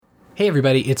Hey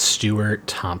everybody, it's Stuart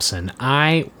Thompson.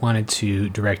 I wanted to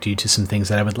direct you to some things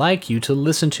that I would like you to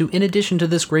listen to in addition to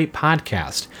this great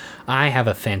podcast. I have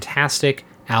a fantastic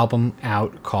album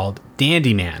out called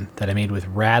Dandy Man that I made with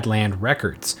Radland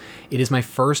Records. It is my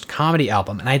first comedy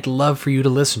album, and I'd love for you to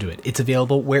listen to it. It's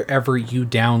available wherever you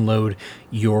download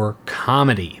your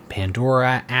comedy.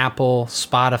 Pandora, Apple,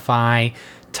 Spotify,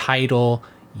 Tidal,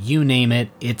 you name it,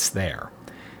 it's there.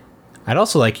 I'd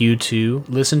also like you to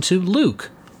listen to Luke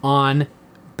on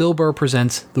Bill Burr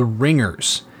Presents The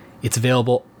Ringers. It's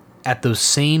available at those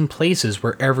same places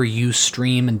wherever you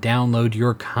stream and download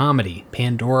your comedy.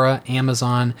 Pandora,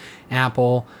 Amazon,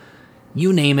 Apple,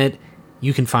 you name it,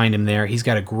 you can find him there. He's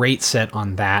got a great set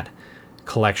on that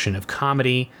collection of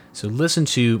comedy. So listen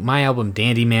to my album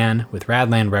Dandy Man with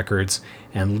Radland Records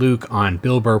and Luke on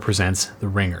Bill Burr Presents The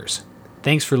Ringers.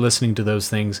 Thanks for listening to those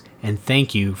things, and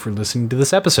thank you for listening to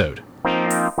this episode.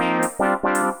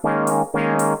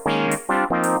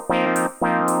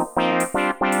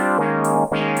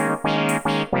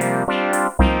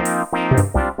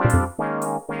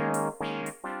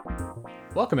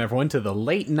 Welcome, everyone, to the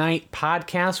Late Night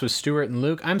Podcast with Stuart and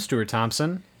Luke. I'm Stuart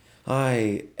Thompson.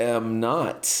 I am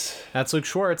not. That's Luke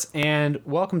Schwartz, and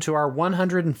welcome to our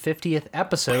 150th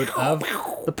episode of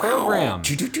the program.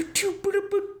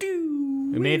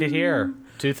 We made it here.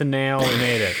 Tooth and nail, we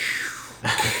made it.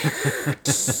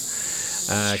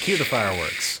 Cue the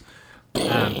fireworks.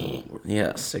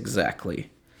 Yes, exactly.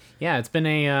 Yeah, it's been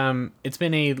a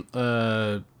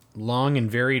long and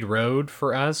varied road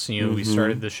for us. You know, we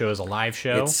started the show as a live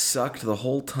show. It sucked the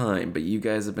whole time, but you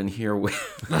guys have been here with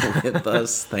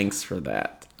us. Thanks for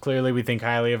that. Clearly, we think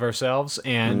highly of ourselves,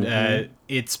 and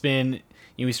it's been.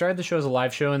 You know, we started the show as a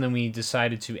live show, and then we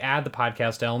decided to add the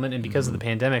podcast element. And because of the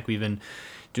pandemic, we've been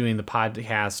doing the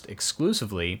podcast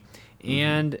exclusively.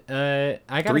 And I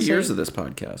got 3 years of this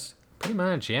podcast. Pretty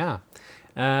much, yeah.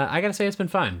 I gotta say it's been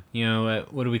fun. You know,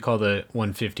 what do we call the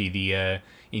 150? The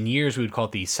in years we would call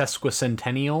it the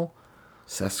sesquicentennial.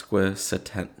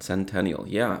 Sesquicentennial,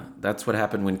 yeah. That's what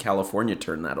happened when California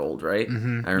turned that old, right?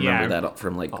 I remember that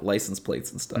from like license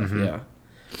plates and stuff. Yeah.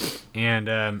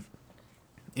 And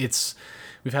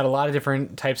we've had a lot of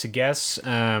different types of guests.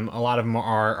 A lot of them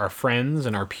are our friends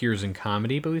and our peers in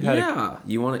comedy, but we've had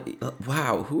you want to?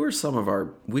 Wow, who are some of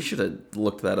our? We should have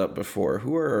looked that up before.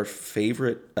 Who are our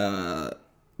favorite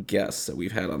guests that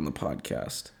we've had on the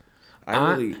podcast?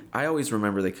 I always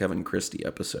remember the Kevin Christie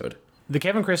episode. The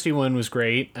Kevin Christie one was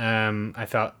great. I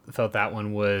felt that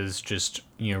one was just,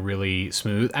 you know, really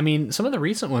smooth. I mean, some of the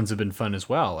recent ones have been fun as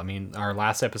well. I mean, our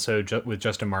last episode with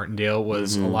Justin Martindale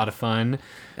was a lot of fun.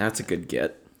 That's a good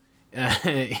get.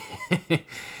 And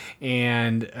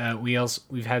we've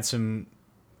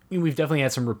definitely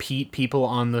had some repeat people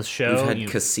on the show. We've had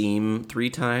Kasim 3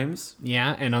 times.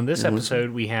 Yeah, and on this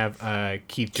episode we have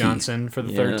Keith Johnson for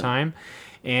the third time.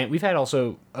 And we've had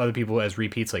also other people as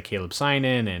repeats like Caleb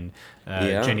Synan and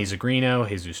Jenny Zagrino,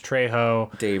 Jesus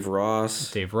Trejo, Dave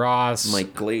Ross,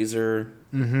 Mike Glazer.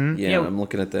 Yeah, I'm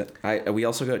looking at that. We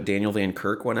also got Daniel Van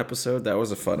Kirk one episode. That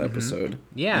was a fun episode.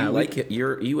 Yeah, you like it.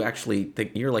 You actually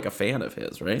think you're like a fan of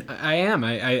his, right? I am.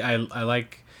 I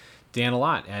like Dan a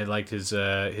lot. I liked his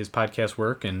podcast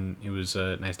work, and it was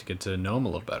nice to get to know him a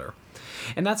little better.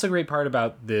 And that's a great part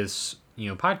about this, you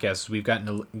know, podcast. We've gotten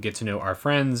to get to know our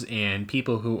friends and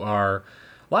people a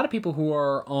lot of people who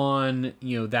are on,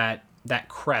 you know, that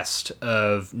crest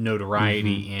of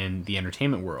notoriety in the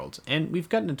entertainment world. And we've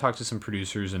gotten to talk to some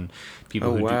producers and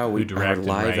people who direct our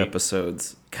live and write.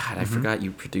 Episodes. God, I forgot you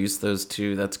produced those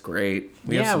too. That's great.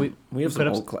 We have some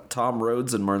old Tom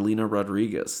Rhodes and Marlena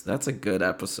Rodriguez. That's a good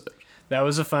episode. That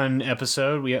was a fun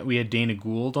episode. We had Dana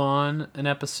Gould on an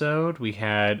episode. We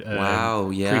had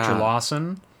Preacher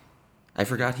Lawson. I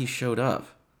forgot he showed up.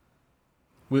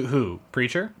 Who?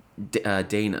 Preacher?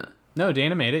 Dana. No,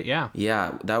 Dana made it, yeah.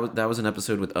 Yeah, that was an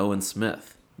episode with Owen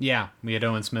Smith. Yeah, we had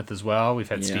Owen Smith as well. We've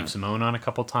had Steve Simone on a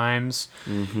couple times.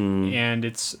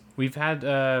 And we've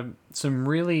had some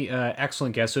really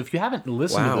excellent guests. So if you haven't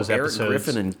listened to those episodes... Eric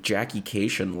Griffin and Jackie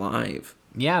Cation live.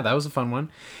 Yeah, that was a fun one.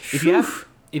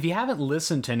 If you haven't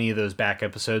listened to any of those back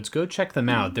episodes, go check them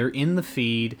out. They're in the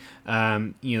feed.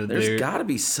 There's got to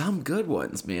be some good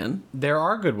ones, man. There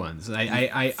are good ones.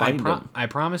 I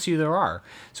promise you there are.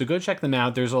 So go check them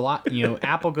out. There's a lot. You know,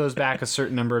 Apple goes back a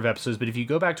certain number of episodes, but if you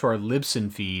go back to our Libsyn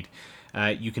feed,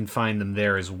 you can find them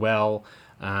there as well.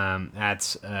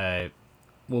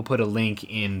 We'll put a link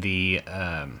in the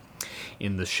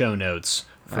show notes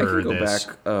for this.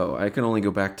 I can only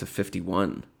go back to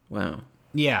 51. Wow.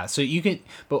 Yeah, so you can,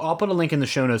 but I'll put a link in the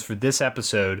show notes for this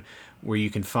episode where you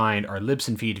can find our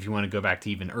Libsyn feed if you want to go back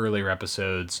to even earlier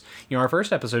episodes. You know, our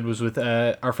first episode was with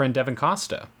our friend Devin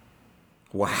Costa.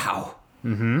 Wow.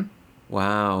 Mm-hmm.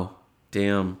 Wow.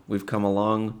 Damn, we've come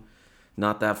along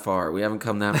not that far. We haven't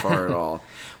come that far at all.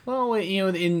 Well,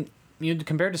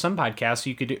 compared to some podcasts,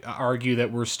 you could argue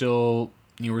that we're still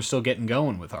getting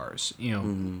going with ours. You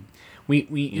know, we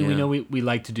know we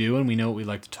like to do, and we know what we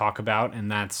like to talk about,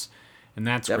 and that's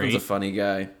Devin's great. a funny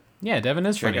guy. Yeah, Devin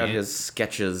is funny. Check out his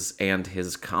sketches and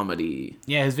his comedy.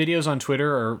 Yeah, his videos on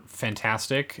Twitter are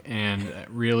fantastic and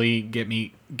really get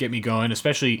me going,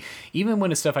 especially even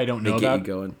when it's stuff I don't know about. They get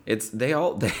you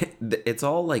going. It's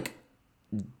all like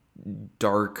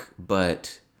dark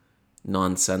but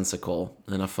nonsensical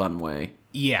in a fun way.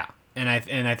 Yeah. And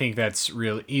I think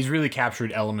he's really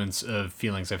captured elements of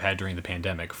feelings I've had during the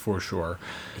pandemic for sure.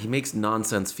 He makes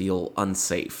nonsense feel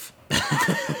unsafe.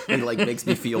 And like makes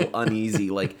me feel uneasy.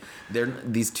 Like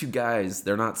these two guys,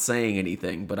 they're not saying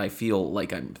anything, but I feel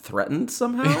like I'm threatened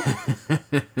somehow.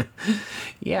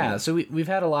 Yeah, so we've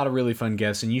had a lot of really fun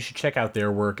guests, and you should check out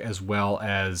their work as well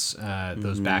as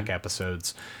those back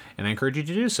episodes. And I encourage you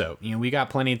to do so. You know, we got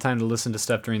plenty of time to listen to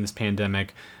stuff during this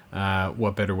pandemic.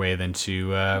 What better way than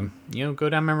to go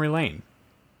down memory lane?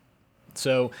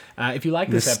 So if you like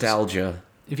this nostalgia.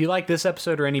 If you like this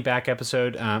episode or any back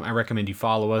episode, I recommend you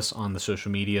follow us on the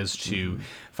social medias to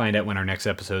find out when our next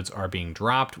episodes are being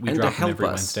dropped. We drop them every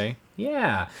Wednesday.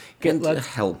 Yeah.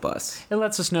 Help us. It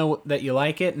lets us know that you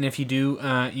like it, and if you do,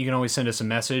 you can always send us a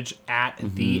message at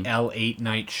the L8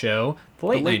 Night Show. The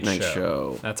Late Night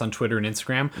Show. That's on Twitter and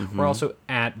Instagram. We're also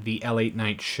at the L8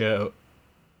 Night Show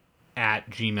at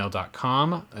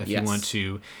gmail.com if you want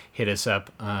to hit us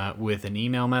up with an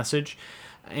email message.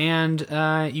 And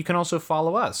you can also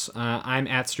follow us. I'm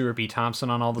at Stuart B. Thompson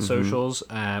on all the socials.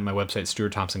 My website is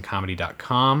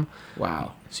stuartthompsoncomedy.com.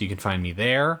 Wow. So you can find me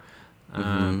there.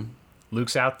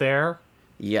 Luke's out there.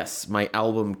 Yes, my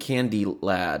album Candy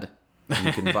Lad.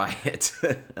 You can buy it.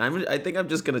 I think I'm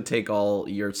just going to take all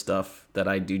your stuff that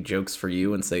I do jokes for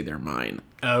you and say they're mine.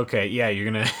 Okay, yeah,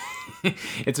 you're going to...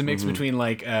 It's a mix between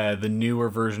like the newer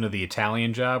version of The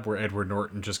Italian Job where Edward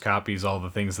Norton just copies all the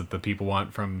things that the people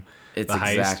want from the heist. It's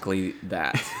exactly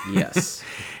that, yes.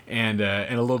 and a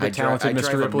little bit talented Mr. Ripley.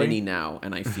 I drive a Mini now,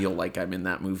 and I feel like I'm in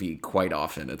that movie quite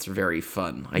often. It's very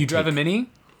fun. You drive a Mini?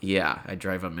 Yeah, I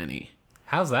drive a Mini.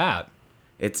 How's that?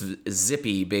 It's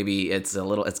zippy, baby. It's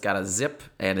got a zip,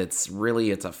 and it's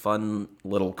a fun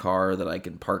little car that I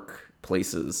can park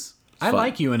places. I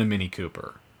like you in a Mini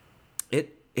Cooper.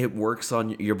 It works on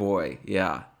your boy,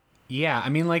 yeah. Yeah, I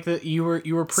mean, like you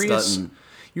were Prius, stunting.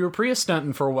 You were Prius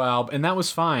stunting for a while, and that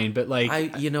was fine. But like,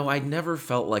 I never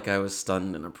felt like I was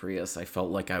stunting in a Prius. I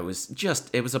felt like I was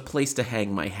it was a place to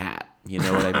hang my hat. You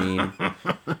know what I mean?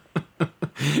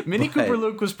 Mini Cooper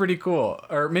Luke was pretty cool,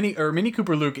 or Mini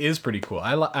Cooper Luke is pretty cool.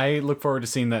 I look forward to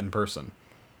seeing that in person.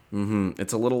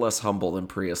 It's a little less humble than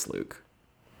Prius Luke.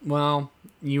 Well,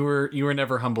 you were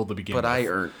never humble to begin with. But I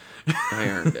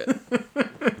earned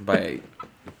it by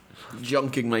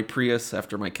junking my Prius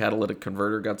after my catalytic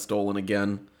converter got stolen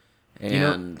again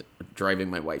and driving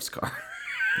my wife's car.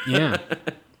 Yeah.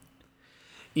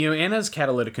 Anna's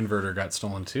catalytic converter got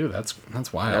stolen too.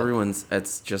 That's wild.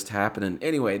 It's just happening.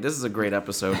 Anyway, this is a great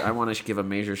episode. I want to give a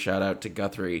major shout out to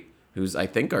Guthrie, who's I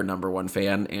think our number one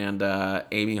fan, and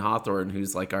Amy Hawthorne,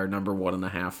 who's like our number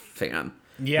 1.5 fan.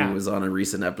 Yeah. Who was on a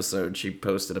recent episode she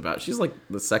posted about. She's like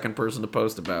the second person to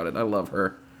post about it. I love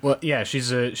her. Well, yeah,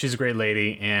 she's a great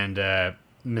lady, and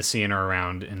miss seeing her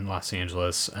around in Los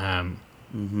Angeles.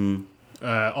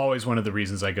 Always one of the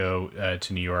reasons I go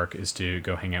to New York is to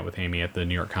go hang out with Amy at the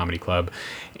New York Comedy Club.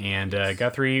 And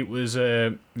Guthrie was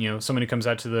someone who comes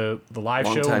out to the live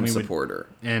show. Long-time supporter.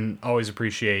 And always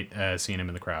appreciate seeing him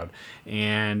in the crowd.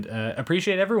 And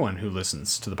appreciate everyone who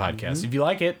listens to the podcast. If you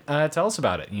like it, tell us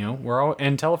about it.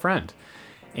 And tell a friend.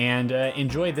 And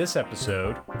enjoy this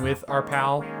episode with our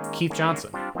pal Keith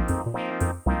Johnson.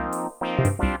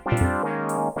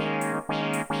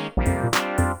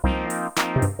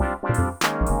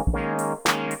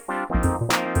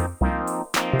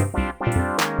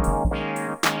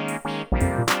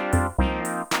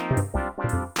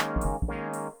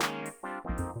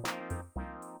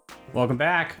 Welcome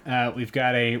back. We've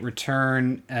got a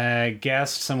return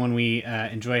guest, someone we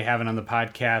enjoy having on the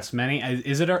podcast.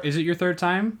 Is it your third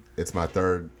time? It's my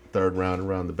third round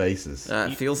around the bases.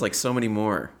 It feels like so many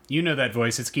more. You know that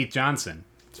voice. It's Keith Johnson.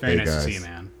 It's very nice to see you,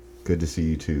 man. Good to see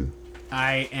you too.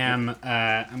 I am.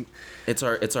 It's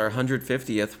our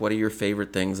 150th. What are your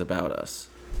favorite things about us?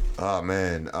 Oh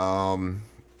man,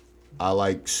 I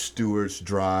like Stuart's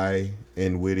dry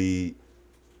and witty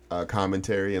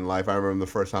commentary in life. I remember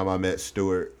the first time I met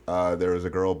Stuart. There was a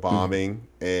girl bombing,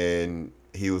 and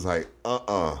he was like,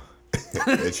 and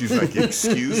she was like,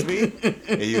 "Excuse me,"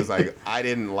 and he was like, "I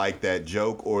didn't like that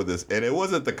joke or this," and it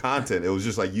wasn't the content. It was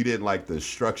just like you didn't like the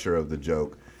structure of the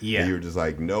joke. Yeah, and you were just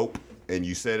like, "Nope." And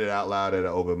you said it out loud at an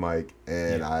open mic,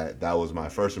 and that was my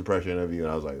first impression of you.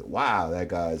 And I was like, "Wow, that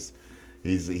guy's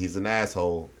he's an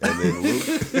asshole." And then Luke,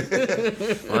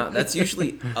 Well, that's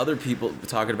usually other people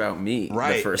talking about me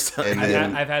Right. the first time.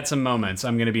 And I've had some moments.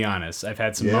 I'm going to be honest. I've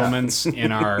had some moments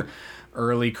in our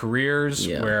early careers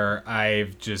where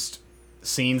I've just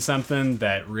seen something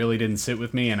that really didn't sit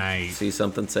with me, and I See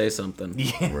something, say something.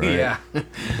 Right. yeah,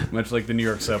 much like the New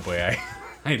York subway,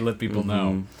 I let people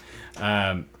know.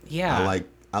 Yeah,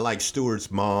 I like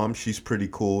Stuart's mom. She's pretty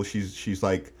cool. She's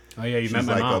like Oh yeah, you she's met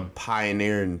my like a mom.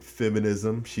 pioneer in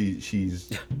feminism.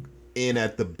 She's in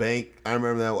at the bank. I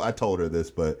remember that I told her this,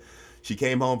 but she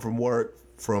came home from work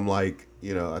from like,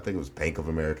 I think it was Bank of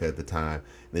America at the time.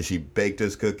 And then she baked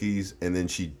us cookies, and then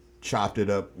she chopped it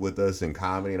up with us in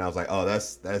comedy, and I was like, "Oh,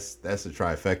 that's a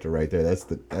trifecta right there.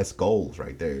 That's goals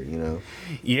right there,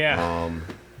 Yeah,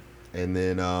 And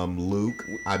then Luke,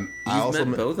 I You've also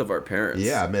met both of our parents.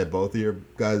 Yeah, I met both of your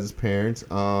guys' parents.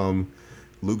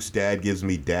 Luke's dad gives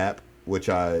me dap, which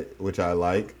I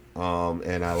like.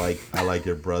 And I like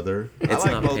your brother. It's I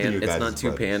like not both of your it's guys' not too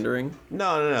brothers. pandering.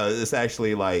 No. It's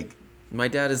actually like My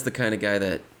dad is the kind of guy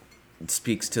that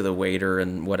speaks to the waiter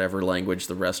in whatever language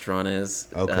the restaurant is.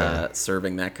 Okay.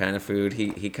 Serving that kind of food.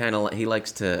 He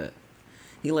likes to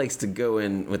go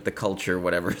in with the culture,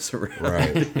 whatever's around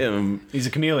Right. him. he's a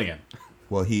chameleon.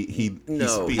 well, he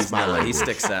No, speaks he's my not. He language.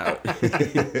 sticks out.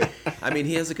 I mean,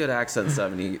 he has a good accent and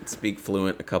stuff, and he can speak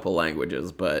fluent a couple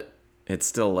languages, but it's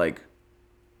still like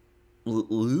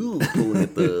pulling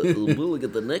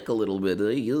at the neck a little bit.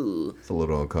 It's a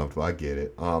little uncomfortable. I get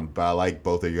it. But I like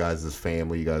both of you guys'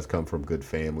 family. You guys come from good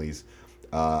families.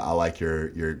 I like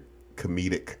your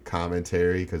comedic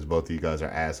commentary because both of you guys are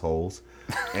assholes.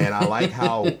 And I like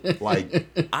how like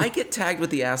I get tagged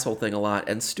with the asshole thing a lot,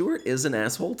 and Stuart is an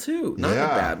asshole too. Not in a Yeah.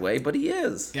 bad way, but he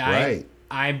is. Yeah, Right.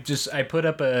 I put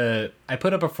up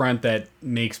a front that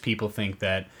makes people think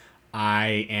that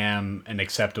I am an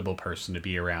acceptable person to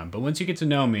be around. But once you get to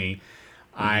know me,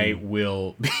 I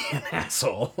will be an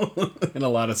asshole in a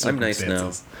lot of I'm nice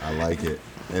circumstances. now. I like it.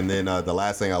 And then the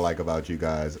last thing I like about you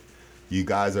guys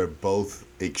are both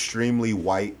extremely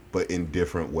white, but in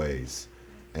different ways.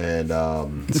 And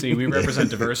See, we represent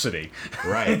diversity.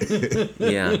 right,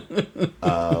 Yeah.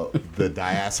 the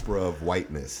diaspora of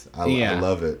whiteness. I Yeah.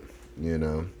 love it. It's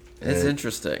And-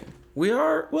 interesting. We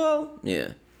are, well,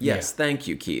 yeah. Yes, Yeah. thank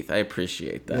you, Keith. I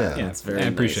appreciate that. Yeah. Yeah, That's very I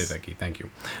appreciate nice. that, Keith. Thank you.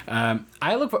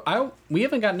 We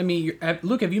haven't gotten to meet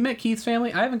Luke. Have you met Keith's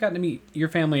family? I haven't gotten to meet your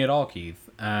family at all, Keith.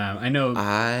 I know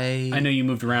I know you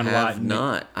moved around a lot. have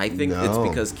not. I think it's No.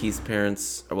 because Keith's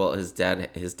parents, well, his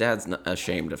dad's not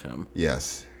ashamed of him.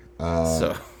 Yes.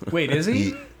 So Wait, is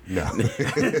he? No.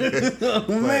 Oh But,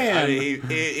 man. I mean,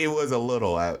 it was a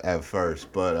little at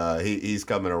first, but he's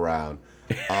coming around.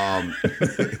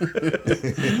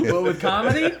 What, with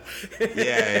comedy?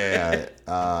 Yeah.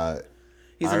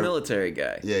 he's a military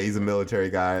guy. Yeah, he's a military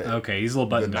guy. Okay, he's a little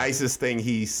The buttoned up. nicest thing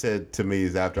he said to me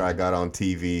is after I got on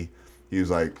TV, he was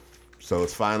like, "So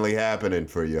it's finally happening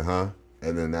for you, huh?"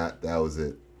 And then that was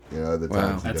it. Other Wow.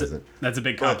 times he doesn't. That's a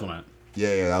big compliment.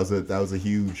 Yeah, that was a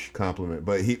huge compliment.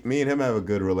 But me and him have a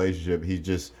good relationship. He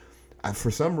just,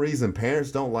 for some reason,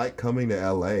 parents don't like coming to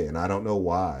LA, and I don't know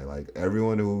why. Like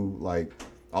everyone who like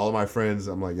all of my friends,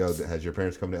 I'm like, "Yo, has your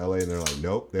parents come to LA?" And they're like,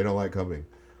 "Nope, they don't like coming."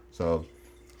 So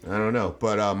I don't know.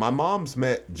 But my mom's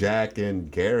met Jack and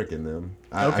Garrick and them.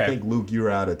 I Okay. think Luke, you were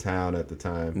out of town at the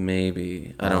time.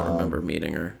 Maybe. I don't remember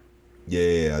meeting her.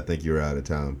 Yeah, I think you were out of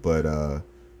town. But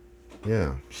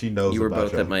yeah, she knows. You were about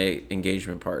both y'all. at my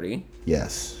engagement party.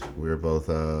 Yes, we were both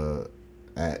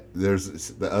at. There's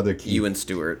the other Keith You and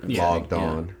Stuart. logged Yeah.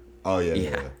 on. Oh yeah.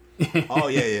 Yeah. Oh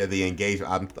yeah. The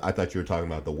engagement. I thought you were talking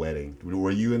about the wedding.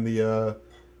 Were you in the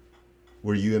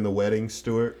wedding,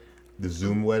 Stuart? The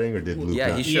Zoom wedding, or did Luke? Yeah,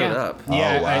 not? he showed up.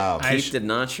 Yeah, Oh, wow. Keith did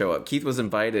not show up. Keith was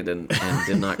invited and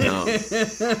did not come.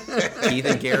 Keith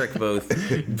and Garrick both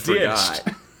forgot.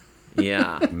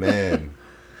 Yeah. Man.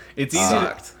 It's easy.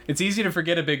 Sucked. It's easy to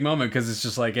forget a big moment because it's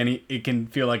just like it can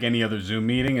feel like any other Zoom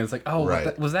meeting. And it's like, oh,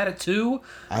 Right. was that at 2?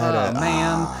 I had Oh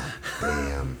man.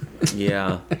 Damn.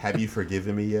 Yeah. Have you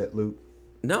forgiven me yet, Luke?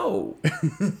 No.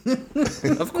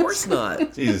 Of course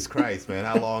not. Jesus Christ, man!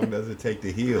 How long does it take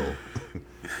to heal?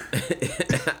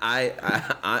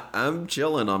 I'm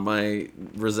chilling on my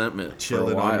resentment.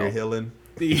 Chilling for a while. on your healing.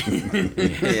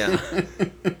 Yeah.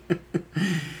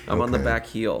 I'm on the Okay. back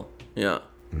heel. Yeah.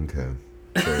 Okay.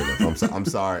 Fair enough. I'm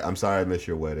sorry. I'm sorry I missed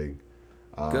your wedding.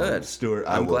 Good. Stuart,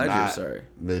 I'm I will glad you're not sorry.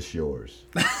 miss yours.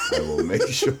 I will make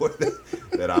sure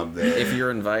that I'm there. If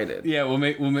you're invited. Yeah, we'll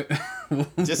make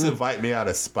Just invite me out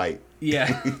of spite,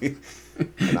 yeah.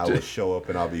 and I will show up,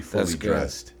 and I'll be fully That's good.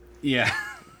 dressed. Yeah.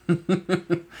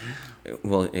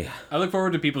 Well, yeah. I look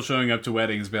forward to people showing up to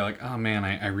weddings and be like, oh man,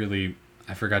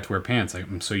 I forgot to wear pants.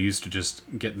 I'm so used to just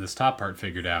getting this top part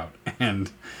figured out.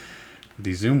 And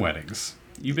these Zoom weddings.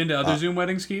 You've been to other Zoom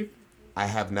weddings, Keith? I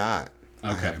have not.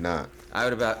 I Okay. have not.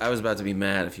 I was about to be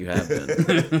mad if you had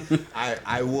been.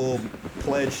 I will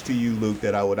pledge to you, Luke,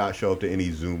 that I will not show up to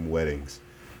any Zoom weddings.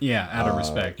 Yeah, out of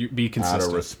respect. You be consistent. Out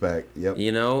of respect. Yep.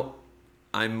 You know,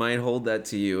 I might hold that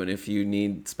to you, and if you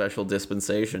need special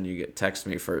dispensation, you text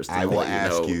me first. And I I'll will let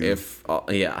ask know you. if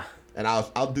yeah. And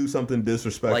I'll do something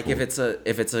disrespectful. Like if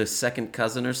it's a second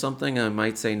cousin or something, I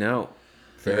might say no.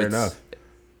 Fair If it's- enough.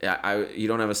 Yeah, you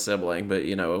don't have a sibling, but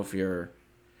you know, if your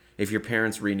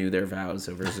parents renew their vows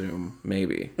over Zoom,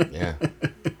 maybe. Yeah.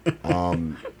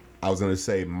 I was gonna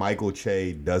say Michael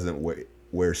Che doesn't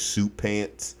wear suit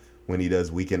pants when he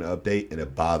does Weekend Update, and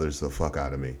it bothers the fuck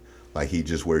out of me. Like he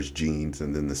just wears jeans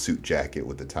and then the suit jacket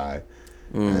with the tie.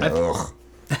 Ugh,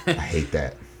 I hate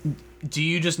that. Do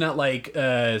you just not like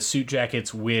suit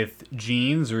jackets with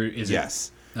jeans, or is Yes.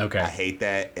 it? Okay. I hate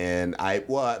that, and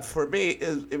for me,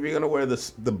 is if you're gonna wear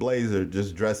the blazer,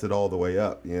 just dress it all the way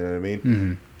up. You know what I mean?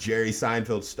 Mm-hmm. Jerry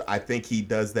Seinfeld, I think he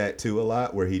does that too a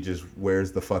lot, where he just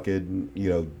wears the fucking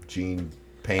jean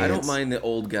pants. I don't mind the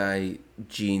old guy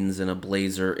jeans and a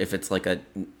blazer if it's like a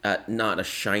not a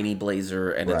shiny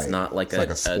blazer and it's Right. not like It's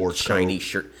like a sports shiny coat.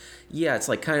 shirt. Yeah, it's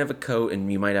like kind of a coat,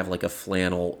 and you might have like a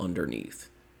flannel underneath.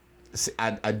 See,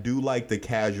 I do like the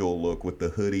casual look with the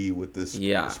hoodie, with this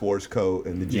Yeah. sports coat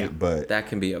and the jean, Yeah. but That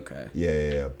can be okay.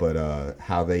 yeah. But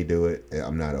how they do it,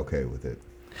 I'm not okay with it.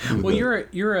 Well,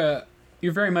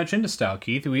 you're very much into style,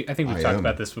 Keith. I think we've I talked am.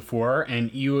 about this before,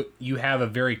 and you have a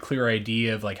very clear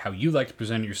idea of like how you like to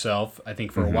present yourself. I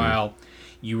think for a while,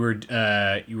 you were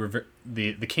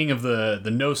the king of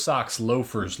the no socks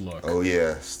loafers look. Oh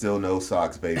yeah, still no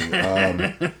socks, baby.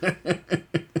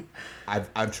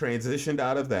 I've transitioned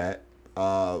out of that,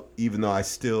 even though I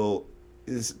still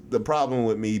is the problem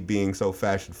with me being so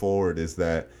fashion forward is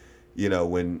that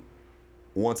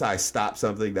once I stop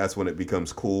something, that's when it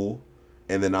becomes cool,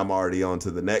 and then I'm already on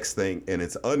to the next thing, and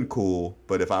it's uncool.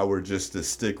 But if I were just to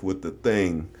stick with the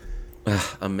thing,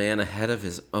 A man ahead of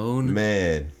his own.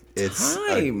 man, it's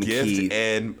Time, a gift Keith.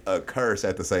 and a curse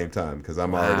at the same time because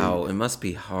I'm already. Wow, it must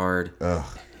be hard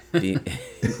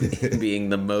being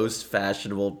the most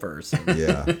fashionable person.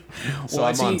 Yeah. So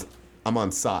Well, I'm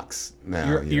on socks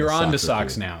now. You're on to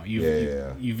socks are cool. now.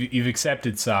 Yeah. You've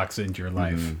accepted socks into your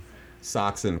life.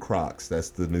 Socks and Crocs. That's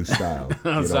the new style. Get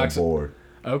on Socks- board.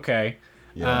 Okay.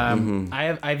 Yeah.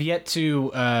 I've yet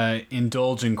to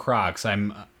indulge in Crocs.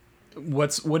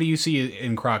 What do you see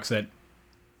in Crocs that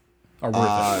are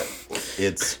worth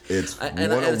it? It's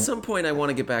And one at of, some point, I want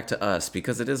to get back to us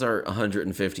because it is our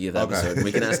 150th episode. And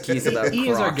we can ask Keith about He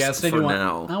Crocs is our guest. for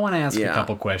now. I want to ask Yeah. a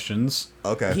couple questions.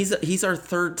 okay. He's our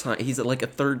third time. He's like a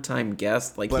third time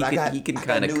guest. Like But he can I got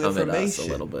kind of new come at us a information.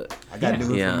 little bit. I got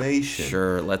new Yeah, information.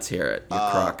 sure. Let's hear it. Your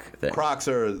Croc thing. Crocs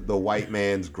are the white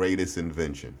man's greatest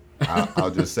invention.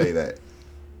 I'll just say that.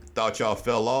 Thought y'all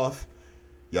fell off.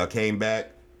 Y'all came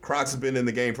back. Crocs have been in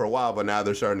the game for a while, but now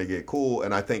they're starting to get cool,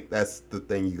 and I think that's the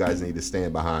thing you guys need to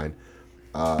stand behind.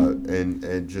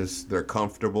 And just they're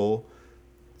comfortable.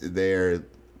 They're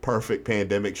perfect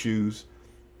pandemic shoes,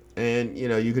 and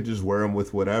you could just wear them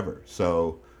with whatever.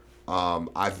 So,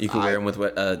 You can wear them with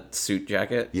what, a suit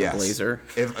jacket, yes. a blazer.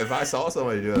 If I saw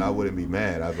somebody do it, I wouldn't be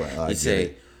mad. I'd be like, I You get say,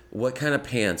 it. what kind of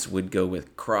pants would go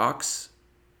with Crocs?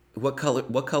 What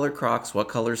color Crocs? What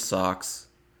color socks?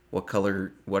 What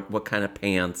kind of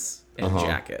pants and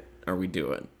jacket are we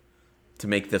doing to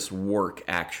make this work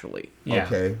actually? Yeah.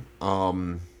 Okay.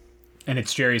 And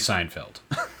it's Jerry Seinfeld.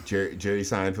 Jerry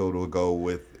Seinfeld would go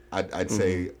with I'd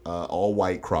say all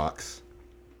white Crocs.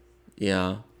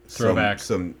 Yeah. Throwback.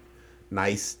 Some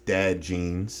nice dad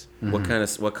jeans.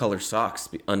 What color socks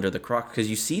under the Crocs? Because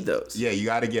you see those. Yeah, you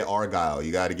got to get Argyle.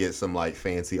 You got to get some like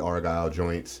fancy Argyle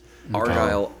joints.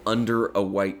 Argyle under a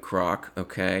white Croc.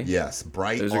 Okay. Yes,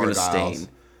 bright Those are gonna Argyles. stain.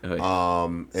 Oh,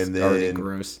 And already then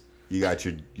gross. you got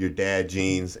your dad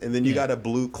jeans, and then you got a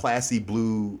classy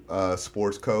blue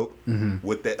sports coat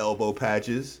with the elbow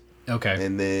patches, Okay.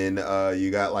 and then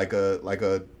you got like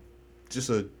a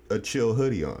chill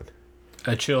hoodie on.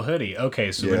 A chill hoodie.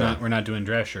 Okay, so Yeah. we're not doing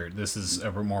dress shirt. This is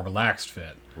a more relaxed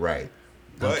fit. Right.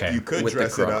 But Okay. you could With the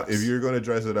dress it up. Crocs. If you're going to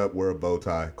dress it up, wear a bow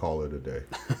tie, call it a day.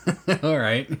 All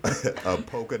right. A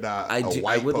polka dot, I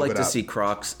white would polka like to dot. see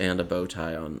Crocs and a bow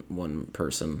tie on one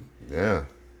person. Yeah.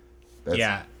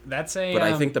 Yeah, that's a. But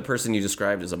I think the person you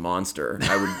described is a monster.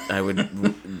 I would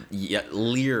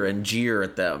leer and jeer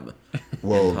at them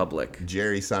in public.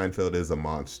 Jerry Seinfeld is a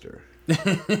monster.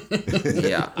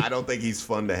 Yeah. I don't think he's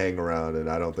fun to hang around, and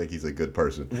I don't think he's a good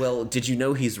person. Well, did you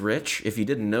know he's rich? If you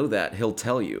didn't know that, he'll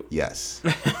tell you. Yes,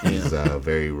 he's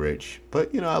very rich.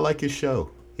 But, I like his show.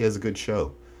 He has a good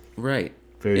show. Right.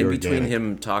 Very in organic. between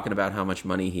him talking about how much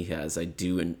money he has, I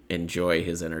do enjoy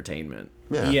his entertainment.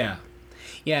 Yeah.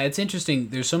 Yeah, it's interesting.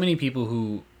 There's so many people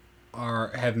who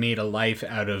have made a life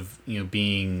out of,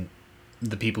 being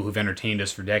the people who've entertained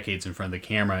us for decades in front of the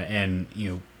camera, and,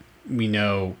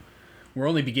 we're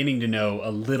only beginning to know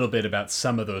a little bit about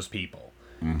some of those people.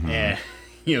 And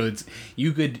we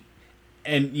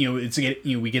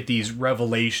get these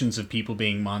revelations of people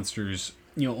being monsters,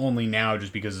 only now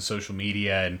just because of social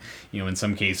media, and in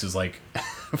some cases like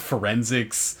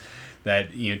forensics,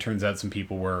 that turns out some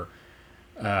people were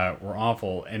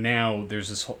awful, and now there's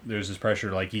this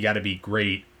pressure, like, you got to be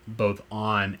great both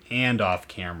on and off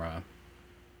camera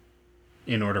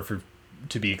in order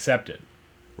to be accepted.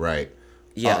 Right.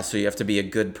 Yeah, so you have to be a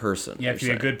good person. You have to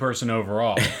be a good person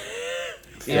overall.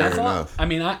 Fair enough. I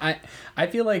mean, I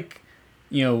feel like,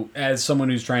 as someone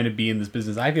who's trying to be in this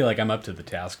business, I feel like I'm up to the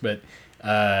task, but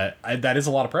that is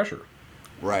a lot of pressure.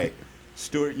 Right.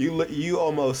 Stuart, you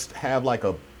almost have like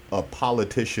a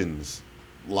politician's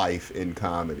life in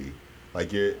comedy.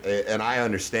 Like and I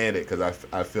understand it, because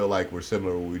I feel like we're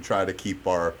similar. We try to keep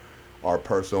our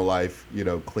personal life,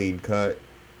 clean cut.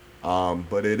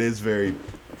 But it is very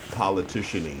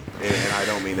politician-y, and I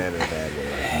don't mean that in a bad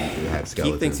way. Like, you have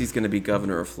skeletons. He thinks he's going to be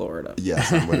governor of Florida.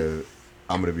 Yes, I'm gonna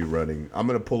be running. I'm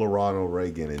gonna pull a Ronald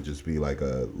Reagan and just be like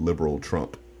a liberal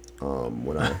Trump.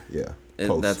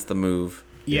 That's the move.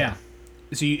 Yeah.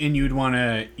 So you'd want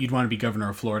to be governor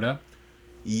of Florida.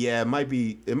 Yeah, it might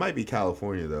be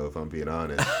California though, if I'm being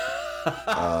honest.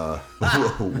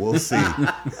 We'll see.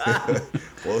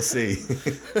 We'll see.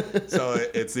 So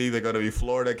it's either going to be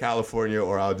Florida, California,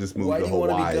 or I'll just move to Hawaii. Why do you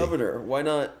want to be governor? Why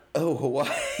not? Oh, Hawaii.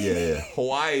 Yeah.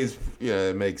 Hawaii's,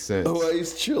 it makes sense.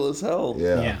 Hawaii's chill as hell.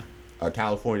 Yeah.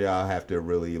 California, I'll have to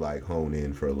really hone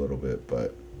in for a little bit,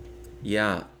 but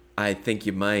yeah, I think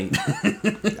you might.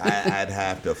 I'd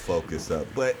have to focus up.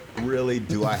 But really,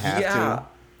 do I have to?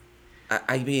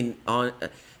 I mean, on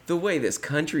the way this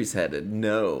country's headed,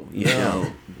 no.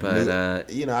 But I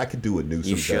could do what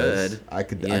Newsom you should. does. I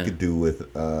could do with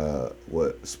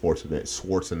what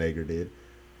Schwarzenegger did.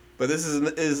 But this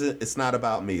it's not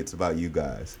about me. It's about you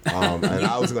guys. And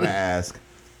I was going to ask,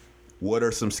 what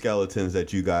are some skeletons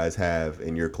that you guys have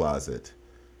in your closet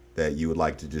that you would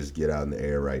like to just get out in the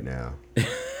air right now?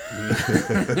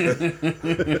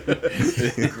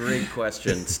 Great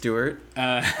question, Stuart.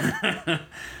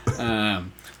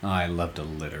 I love to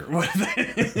litter. Well,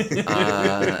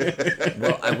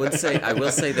 I will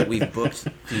say that we've booked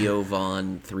Theo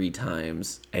Vaughn 3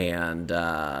 times, and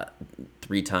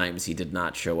 3 times he did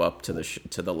not show up to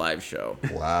the live show.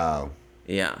 Wow.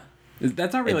 Yeah.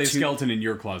 That's not really a skeleton in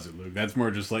your closet, Luke. That's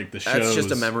more just like the show. That's just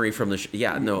a memory from the show.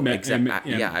 Yeah, no,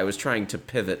 exactly. Yeah, I was trying to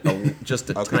pivot just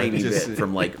a tiny bit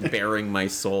from bearing my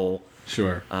soul.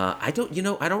 Sure. I don't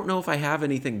know if I have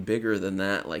anything bigger than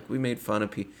that. Like, we made fun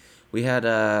of people. We had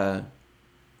I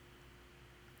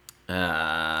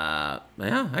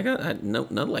got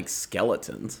not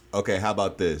skeletons. Okay, how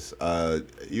about this?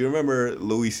 You remember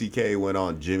Louis C.K. went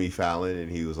on Jimmy Fallon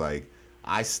and he was like,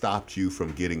 I stopped you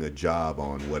from getting a job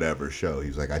on whatever show. He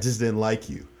was like, I just didn't like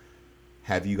you.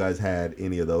 Have you guys had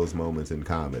any of those moments in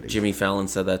comedy? Jimmy Fallon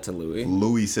said that to Louis?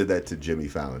 Louis said that to Jimmy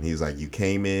Fallon. He was like, you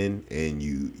came in and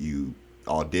you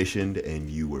auditioned and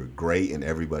you were great and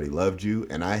everybody loved you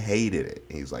and I hated it.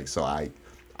 And he was like, so I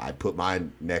put my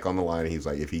neck on the line, and he was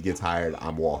like, if he gets hired,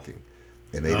 I'm walking.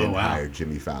 And they didn't hire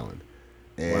Jimmy Fallon.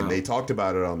 And they talked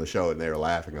about it on the show and they were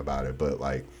laughing about it, but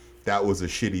that was a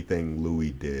shitty thing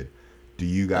Louis did. Do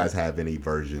you guys have any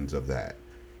versions of that?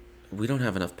 We don't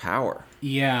have enough power.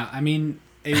 Yeah, I mean,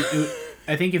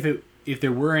 I think if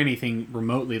there were anything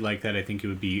remotely like that, I think it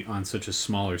would be on such a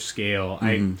smaller scale.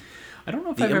 Mm-hmm. I don't know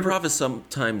if the improv has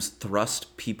sometimes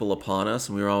thrust people upon us,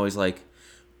 and we were always like,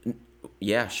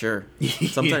 yeah, sure.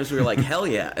 Sometimes we were like, hell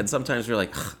yeah, and sometimes we were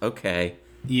like, okay.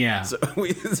 Yeah. So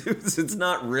it's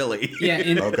not really. Yeah.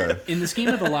 In the scheme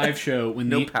of the live show, when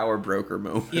no power broker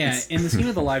moments. Yeah. In the scheme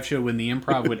of the live show, when the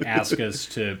improv would ask us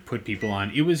to put people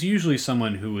on, it was usually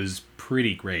someone who was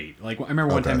pretty great. Like, I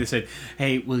remember one time they said,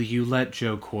 "Hey, will you let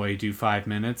Joe Coy do 5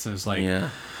 minutes?" I was like,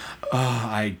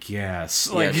 I guess.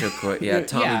 Yeah, Joe Coy. Yeah,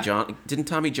 Tommy John. Didn't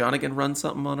Tommy Johnigan run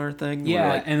something on our thing? Yeah,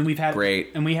 Like, and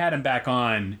we had him back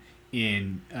on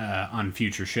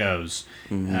future shows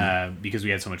because we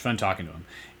had so much fun talking to him.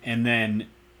 And then,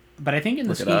 but I think in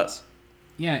the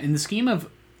in the scheme of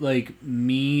like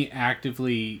me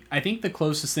actively, I think the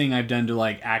closest thing I've done to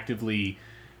like actively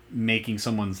making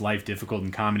someone's life difficult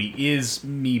in comedy is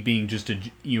me being just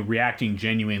reacting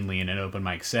genuinely in an open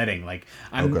mic setting. Like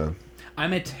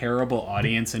I'm a terrible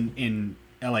audience, and in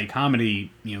LA comedy,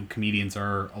 comedians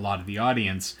are a lot of the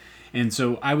audience, and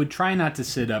so I would try not to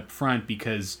sit up front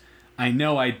because I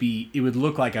know it would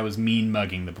look like I was mean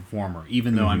mugging the performer,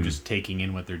 even though I'm just taking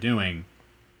in what they're doing.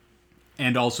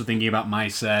 And also thinking about my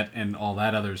set and all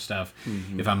that other stuff.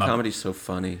 If I'm comedy's so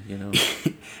funny,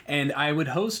 And I would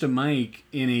host a mic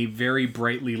in a very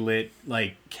brightly lit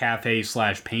like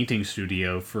cafe/painting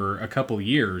studio for a couple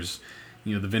years.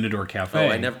 The Venador Cafe.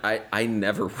 Oh, I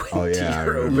never went to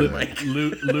your open mic.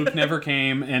 Luke never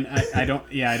came, and I don't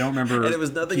remember. And it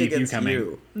was nothing Keith, against coming.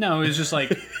 you. No, it was just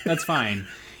like that's fine.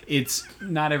 It's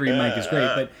not every mic is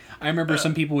great, but I remember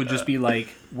some people would just be like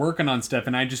working on stuff,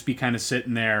 and I'd just be kind of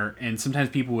sitting there, and sometimes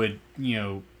people would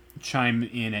chime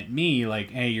in at me like,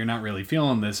 "Hey, you're not really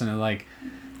feeling this," and I'm like,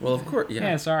 "Well, of course,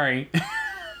 yeah, sorry."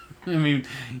 I mean,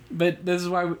 but this is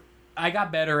why I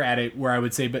got better at it, where I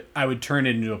would say, but I would turn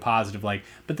it into a positive, like,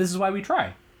 but this is why we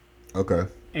try. Okay.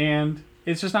 And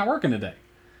it's just not working today.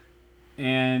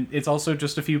 And it's also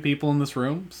just a few people in this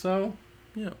room, so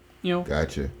yeah,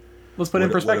 Gotcha. Let's put it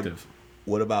in perspective.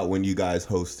 What about when you guys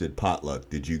hosted Potluck?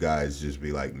 Did you guys just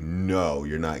be like, "No,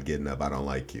 you're not getting up. I don't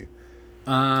like you"?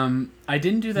 I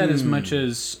didn't do that as much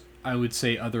as I would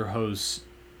say other hosts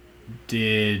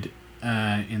did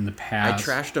in the past.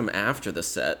 I trashed them after the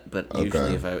set, but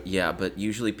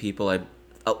usually people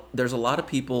there's a lot of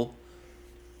people.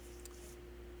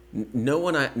 No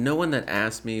one that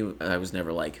asked me, I was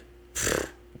never like,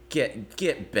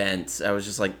 get bent. I was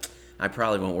just like, I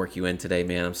probably won't work you in today,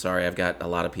 man. I'm sorry. I've got a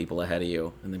lot of people ahead of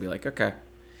you. And they'd be like, okay.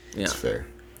 Yeah. That's fair.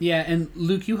 Yeah, and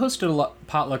Luke, you hosted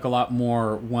Potluck a lot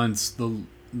more once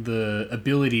the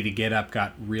ability to get up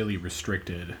got really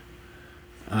restricted.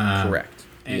 Correct.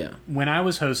 And when I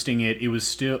was hosting it, it was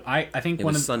still I think it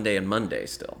was Sunday and Monday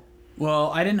still. Well,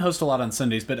 I didn't host a lot on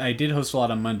Sundays, but I did host a lot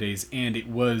on Mondays, and it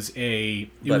was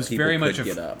very much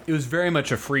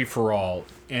a free for all,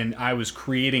 and I was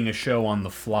creating a show on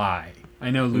the fly. I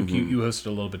know, Luke, you hosted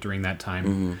a little bit during that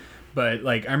time, but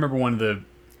like I remember one of the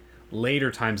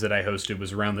later times that I hosted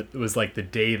was like the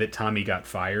day that Tommy got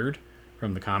fired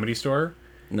from the Comedy Store.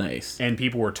 Nice. And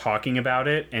people were talking about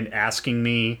it and asking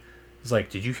me, it's like,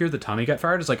 "Did you hear that Tommy got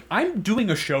fired?" It's like, I'm doing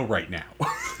a show right now.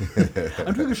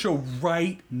 I'm doing a show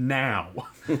right now.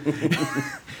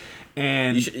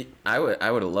 And I would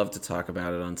have loved to talk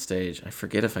about it on stage. I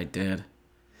forget if I did.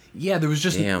 Yeah, there was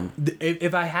just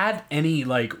if I had any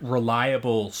like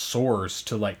reliable source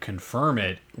to like confirm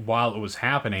it while it was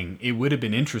happening, it would have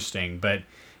been interesting. But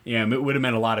it would have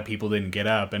meant a lot of people didn't get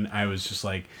up, and I was just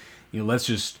like, let's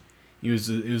just it was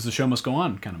the show must go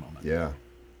on kind of moment. Yeah.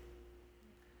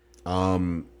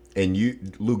 And you,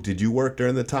 Luke, did you work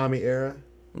during the Tommy era?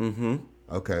 Mm-hmm.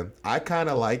 Okay. I kind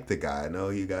of like the guy. I know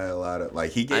he got a lot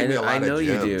of he gave me a lot of gems. I know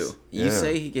you do. You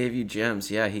say he gave you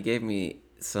gems. Yeah, he gave me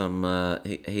some.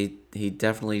 He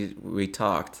definitely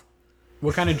talked.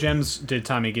 What kind of gems did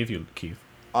Tommy give you, Keith?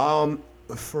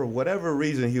 For whatever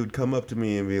reason, he would come up to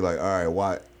me and be like, "All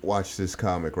right, watch this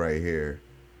comic right here,"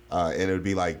 and it would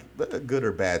be like good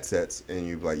or bad sets, and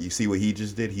you see what he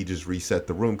just did? He just reset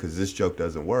the room because this joke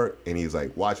doesn't work, and he's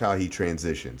like, "Watch how he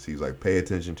transitions." He's like, "Pay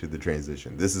attention to the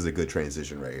transition. This is a good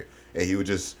transition right here," and he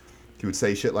would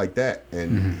say shit like that,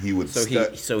 and he would.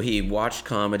 So he watched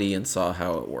comedy and saw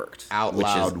how it worked out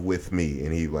loud with me,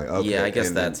 and he'd like, "Okay." Yeah, I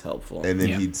guess that's helpful. And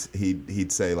then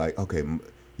he'd say like, "Okay,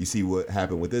 you see what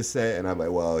happened with this set?" And I'm like,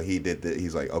 "Well, he did that."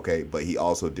 He's like, "Okay, but he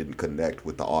also didn't connect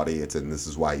with the audience, and this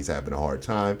is why he's having a hard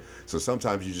time." So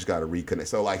sometimes you just got to reconnect.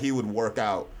 So like he would work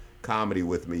out comedy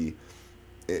with me,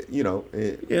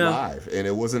 live, and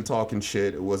it wasn't talking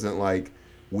shit. It wasn't like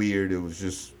weird. It was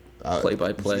just play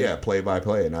by play. Yeah, play by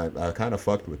play, and I kind of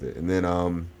fucked with it. And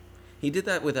then he did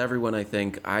that with everyone. I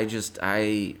think I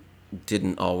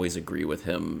didn't always agree with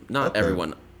him. Not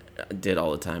everyone did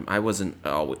all the time. I wasn't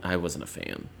a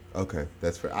fan. Okay,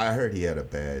 that's fair. I heard he had a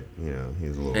bad, he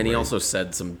was a little. And he also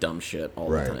said some dumb shit all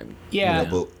the time. Yeah,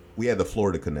 but we had the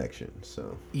Florida connection,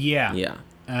 so. Yeah.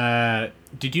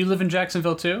 Did you live in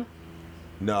Jacksonville too?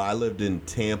 No, I lived in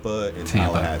Tampa and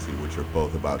Tallahassee, which are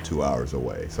both about 2 hours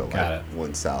away. So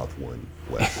one south, one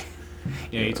west.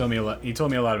 Yeah, he told me a lot. He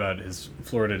told me a lot about his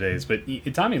Florida days. But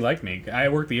Tommy liked me. I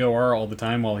worked the OR all the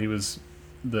time while he was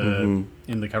the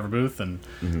in the cover booth, and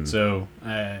so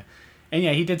and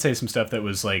yeah, he did say some stuff that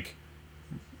was like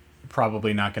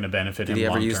probably not going to benefit him. Did he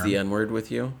ever long use term. the N-word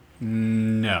with you?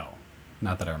 No,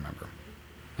 not that I remember.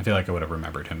 I feel like I would have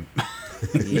remembered him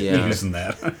Yeah. using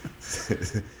that.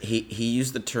 He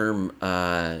used the term.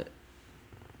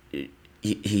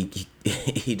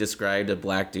 He described a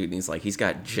black dude, and he's like, he's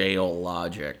got jail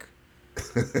logic.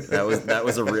 That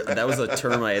was a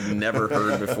term I had never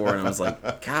heard before, and I was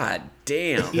like, God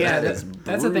damn, Yeah, that's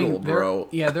that's the thing, bro.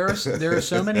 there are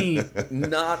so many.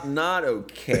 Not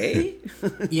okay.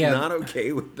 Yeah. Not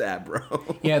okay with that, bro.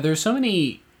 Yeah, there's so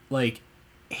many like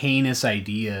heinous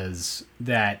ideas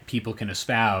that people can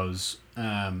espouse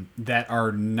that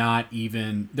are not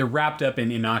even, they're wrapped up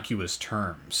in innocuous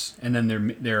terms, and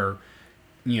then they're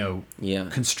Yeah.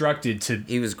 constructed to.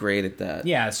 He was great at that.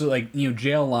 Yeah, so like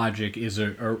jail logic is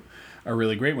a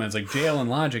really great one. It's like jail and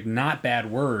logic, not bad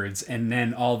words, and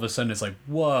then all of a sudden it's like,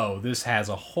 whoa, this has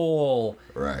a whole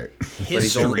Right.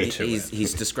 history to it.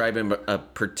 He's describing a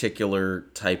particular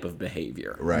type of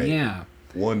behavior. Right. Yeah.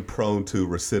 One prone to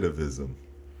recidivism.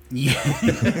 Yeah.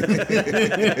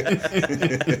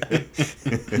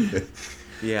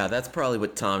 Yeah, that's probably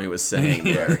what Tommy was saying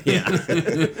there. Yeah.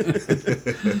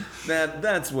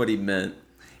 That's what he meant.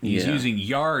 He's Yeah. using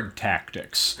yard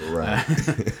tactics. Right.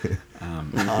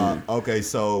 Okay,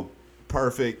 so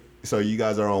perfect. So you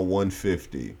guys are on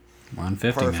 150.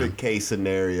 150 Perfect case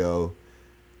scenario.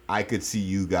 I could see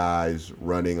you guys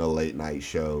running a late night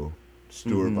show.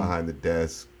 Stuart behind the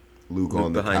desk. Luke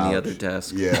on the behind the couch. other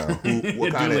desk. Yeah.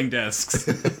 What kind Dueling of?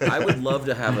 desks. I would love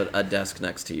to have a desk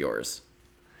next to yours.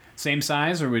 Same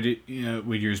size, or would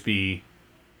would yours be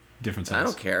different size? I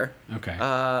don't care.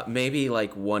 Okay. Maybe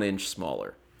like 1 inch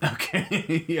smaller.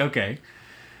 Okay. Okay.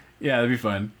 Yeah, that'd be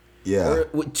fun. Yeah. Or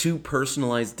with 2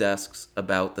 personalized desks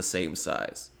about the same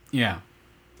size. Yeah.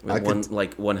 Like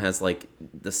one has like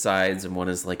the sides and one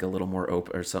is like a little more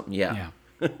open or something. Yeah.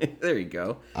 There you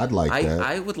go. I'd like that.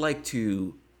 I would like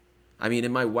to. I mean,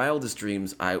 in my wildest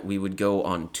dreams, we would go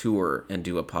on tour and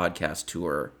do a podcast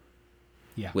tour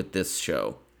Yeah. with this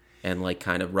show, and like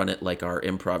kind of run it like our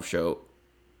improv show,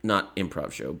 not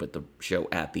improv show, but the show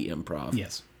at the Improv.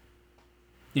 Yes.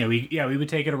 Yeah, we would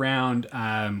take it around.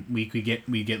 We get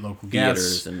local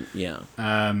guests, Theaters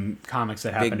and comics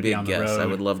that happen to big be on the guests. road. I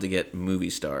would love to get movie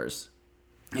stars.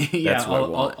 Yeah, That's what I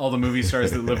want. all the movie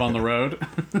stars that live on the road.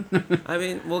 I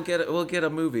mean, we'll get a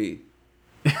movie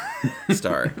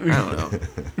star. I don't know.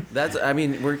 That's. I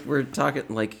mean, we're talking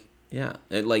like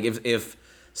like if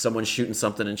someone's shooting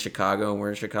something in Chicago and we're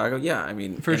in Chicago, yeah. I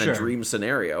mean, For in sure. a dream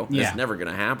scenario, Yeah. it's never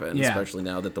gonna happen. Yeah. Especially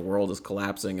now that the world is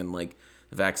collapsing and like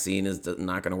the vaccine is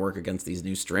not gonna work against these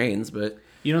new strains. But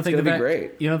You don't it's think gonna be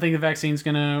great. You don't think the vaccine's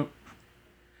gonna?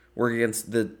 Work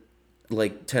against the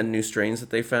like 10 new strains that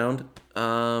they found.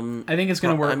 I think it's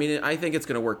gonna work. I mean, I think it's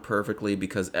going to work perfectly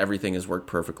because everything has worked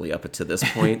perfectly up to this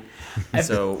point.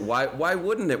 So why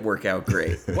wouldn't it work out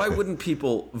great? Why wouldn't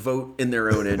people vote in their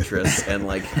own interests and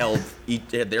like help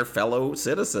their fellow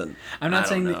citizen? I'm not I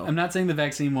saying don't know. I'm not saying the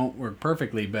vaccine won't work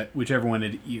perfectly, but whichever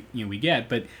one we get.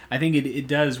 But I think it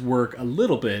does work a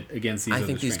little bit against these. I other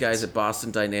think these strains. guys at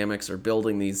Boston Dynamics are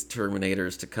building these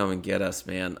Terminators to come and get us,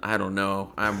 man. I don't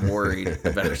know. I'm worried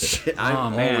about shit.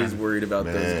 I'm man. always worried about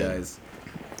those guys.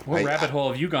 What rabbit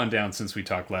hole have you gone down since we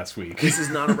talked last week? This is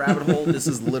not a rabbit hole. This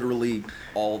is literally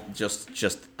all just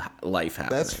life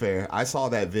happening. That's fair. I saw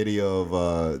that video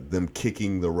of them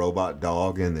kicking the robot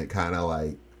dog, and it kind of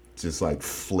like just like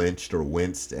flinched or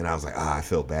winced, and I was like, I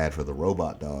feel bad for the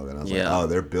robot dog, and I was like, oh,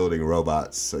 they're building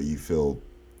robots so you feel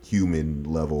human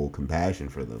level compassion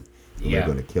for them. And they're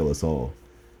going to kill us all.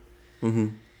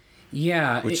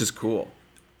 Yeah, Which is cool.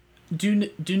 do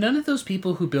none of those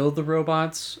people who build the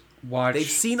robots watch? They've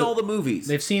seen all the movies.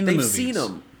 They've seen the movies. Seen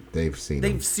them. They've seen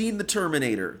They've them. seen the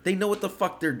Terminator. They know what the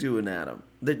fuck they're doing at him.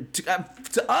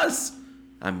 To us,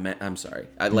 I'm sorry.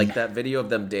 I like that video of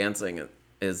them dancing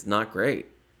is not great.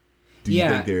 Do you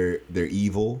Yeah. think they're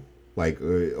evil, like,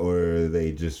 or are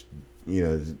they just,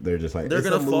 they're just like, They're it's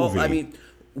gonna a fall. movie. I mean,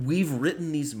 we've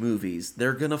written these movies.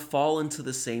 They're gonna fall into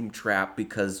the same trap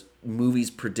because movies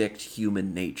predict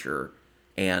human nature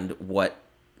and what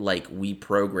like we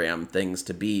program things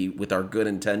to be with our good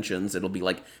intentions. It'll be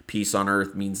like peace on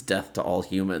earth means death to all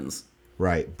humans.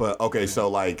 Right, but okay, so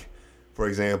like, for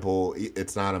example,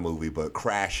 it's not a movie, but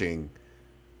Crashing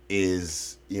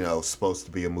is, supposed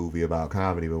to be a movie about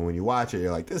comedy, but when you watch it,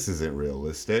 you're like, this isn't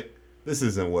realistic. This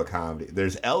isn't what comedy.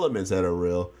 There's elements that are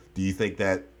real. Do you think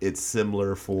that it's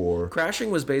similar for? Crashing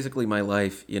was basically my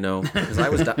life, because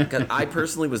I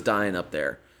personally was dying up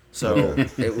there. So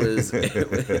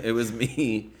it was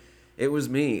me. It was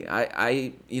me.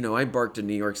 I barked in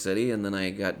New York City, and then I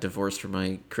got divorced from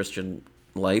my Christian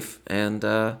life, and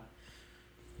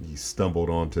You stumbled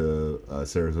onto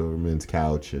Sarah Silverman's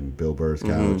couch and Bill Burr's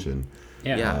couch, and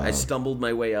I stumbled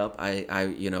my way up.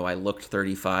 I looked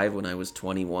 35 when I was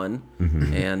 21,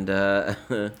 and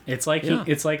It's like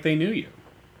it's like they knew you.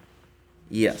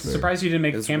 yes, Surprised you didn't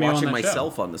make I a was cameo on watching that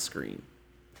myself show. on the screen.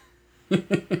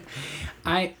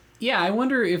 I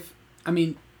wonder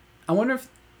if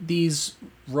these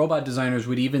robot designers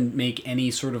would even make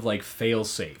any sort of like fail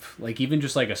safe, like even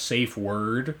just like a safe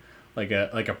word, like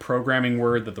a programming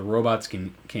word that the robots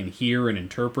can hear and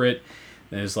interpret.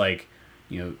 There's like,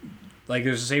 like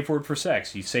there's a safe word for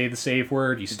sex. You say the safe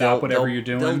word, you stop whatever you're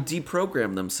doing. They'll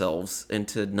deprogram themselves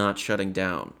into not shutting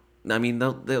down. I mean,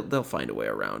 they'll find a way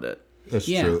around it. that's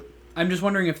true. I'm just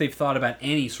wondering if they've thought about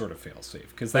any sort of fail safe,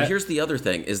 because But here's the other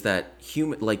thing: is that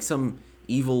some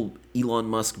evil Elon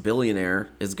Musk billionaire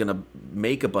is gonna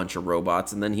make a bunch of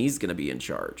robots, and then he's gonna be in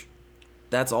charge.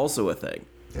 That's also a thing.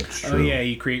 That's Oh true. yeah,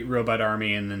 you create robot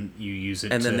army and then you use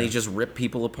it. And then to- they just rip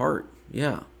people apart.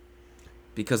 Yeah.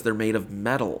 Because they're made of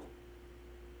metal.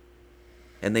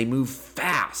 And they move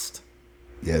fast.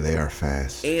 Yeah, they are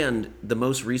fast. And the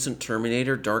most recent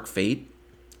Terminator, Dark Fate,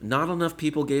 not enough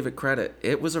people gave it credit.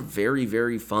 It was a very,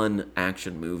 very fun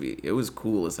action movie. It was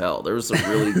cool as hell. There was some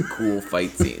really cool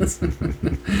fight scenes.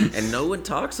 And no one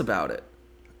talks about it.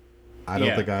 I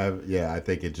don't think I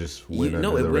think it just went It under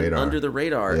the went radar. under the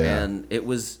radar, Yeah. and it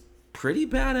was pretty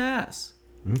badass.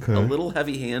 Okay. A little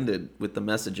heavy-handed with the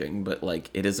messaging, but like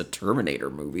it is a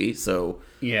Terminator movie, so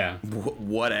yeah,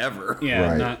 whatever.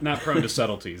 yeah, Right. not prone to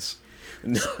subtleties.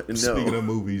 No. Speaking of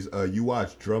movies, you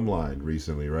watched Drumline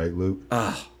recently, right, Luke?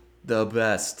 The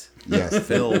best Yes.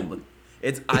 film.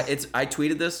 I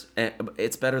tweeted this. And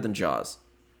it's better than Jaws.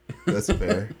 That's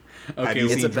fair. Have Okay, you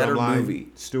it's seen a better Drumline, movie.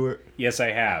 Stuart? Yes, I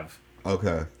have.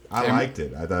 Okay. I liked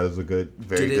it. I thought it was a very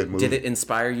Did good movie. it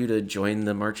inspire you to join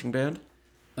the marching band?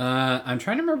 I'm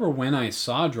trying to remember when I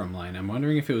saw Drumline. I'm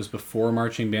wondering if it was before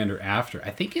marching band or after.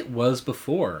 I think it was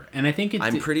before, and I think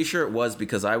I'm pretty sure it was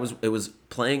because it was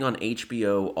playing on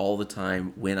HBO all the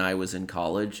time when I was in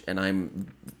college, and I'm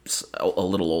a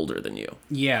little older than you.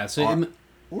 Yeah, so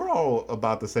We're all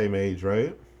about the same age,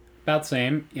 right? about the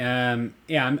same. Yeah,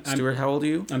 I'm Stuart, how old are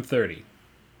you? I'm 30.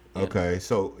 Okay,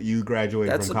 so you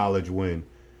graduated That's from a- college when?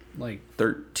 Like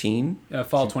 13?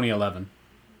 fall 2011.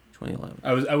 2011.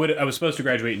 I was supposed to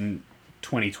graduate in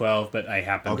 2012, but I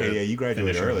happened to. Okay, yeah, you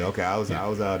graduated finish early. Okay, I was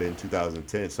out in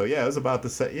 2010. So yeah, it was about the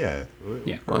same. Yeah,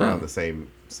 Yeah. around Wow. the same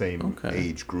Okay.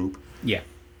 age group. Yeah,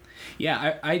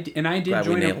 yeah. I did Glad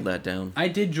we join nailed that down. I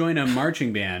did join a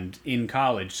marching band in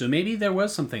college, so maybe there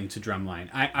was something to Drumline.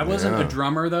 I wasn't Yeah. a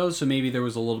drummer though, so maybe there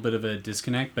was a little bit of a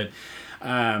disconnect. But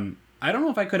I don't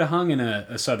know if I could have hung in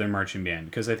a Southern marching band,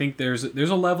 because I think there's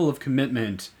a level of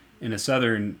commitment in a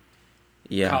Southern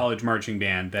Yeah. college marching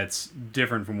band that's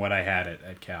different from what I had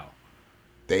at Cal.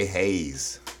 They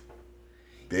haze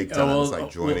big time. well, it's like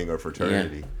joining a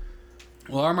fraternity.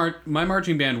 Well, my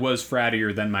marching band was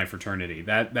frattier than my fraternity.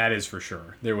 That is for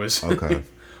sure. There was Okay.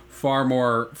 far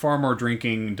more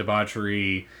drinking,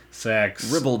 debauchery,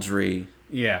 sex, Ribaldry.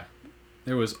 Yeah,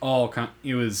 there was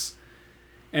it was,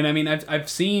 and I mean I've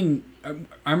seen.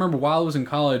 I remember while I was in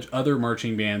college, other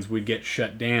marching bands would get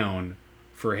shut down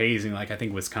for hazing. Like I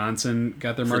think Wisconsin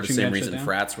got their For the marching same band reason shut down.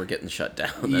 frats were getting shut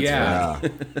down. That's Yeah.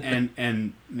 right. Yeah.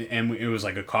 and it was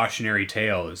like a cautionary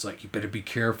tale. It was like, you better be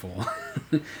careful.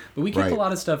 But we kept Right. a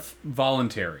lot of stuff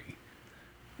voluntary,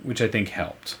 which I think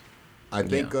helped. I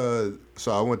think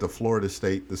so. I went to Florida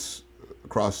State. This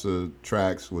across the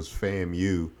tracks was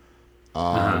FAMU,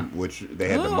 which they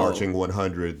had the Oh. marching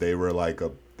 100. They were like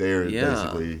they're Yeah.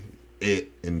 basically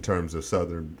it in terms of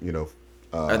Southern.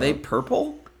 Are they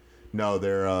purple? No,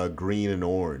 they're green and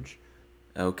orange.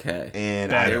 Okay. And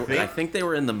Better. I think they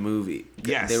were in the movie.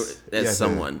 Yes. They were, as Yes,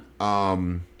 someone.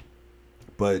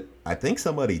 but I think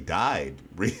somebody died.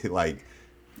 Really, like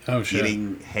Oh shit.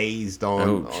 getting hazed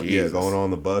on, Oh, Jesus. going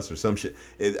on the bus or some shit.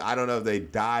 I don't know if they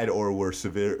died or were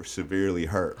severely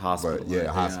hurt. Hospitalized, But, yeah.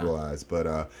 hospitalized.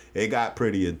 But it got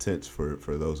pretty intense for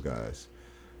those guys.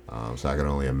 So I can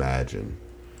only imagine.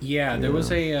 Yeah, there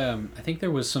was I think there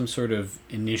was some sort of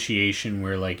initiation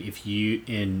where, like, if you,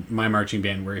 in my marching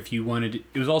band, where if you wanted,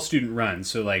 it was all student run.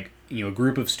 So, like, a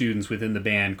group of students within the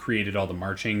band created all the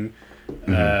marching,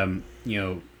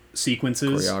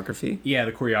 sequences. Choreography? Yeah,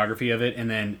 the choreography of it. And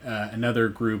then another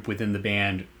group within the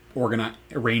band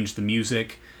arranged the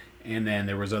music. And then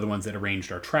there was other ones that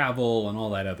arranged our travel and all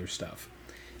that other stuff.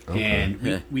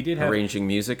 And we did have... Arranging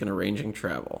music and arranging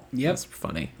travel. Yep. That's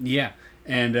funny. Yeah,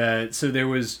 and so there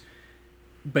was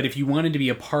but if you wanted to be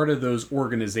a part of those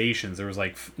organizations, there was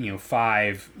like,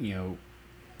 five,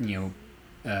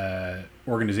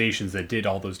 organizations that did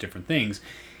all those different things.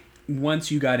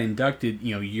 Once you got inducted,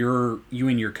 you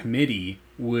and your committee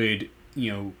would,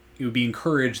 it would be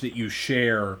encouraged that you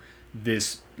share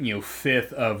this,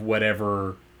 fifth of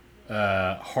whatever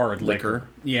hard liquor.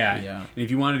 Yeah. And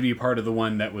if you wanted to be a part of the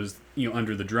one that was,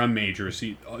 under the drum major,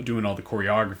 so doing all the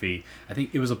choreography, I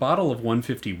think it was a bottle of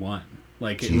 151.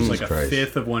 Like, it was like a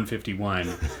fifth of 151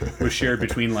 was shared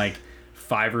between like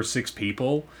 5 or 6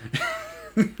 people.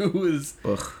 It was...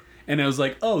 Ugh. And I was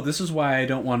like, oh, this is why I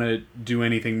don't want to do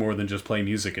anything more than just play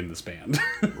music in this band.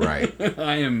 Right.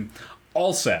 I am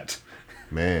all set.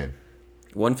 Man.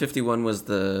 151 was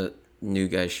the new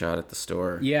guy shot at the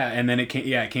store. Yeah, and then it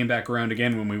came back around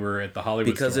again when we were at the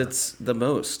Hollywood because store. It's the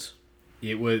most.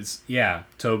 It was,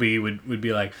 Toby would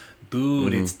be like,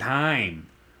 dude, it's time.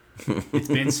 It's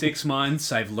been 6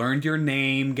 months. I've learned your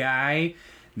name, guy.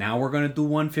 Now we're going to do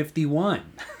 151.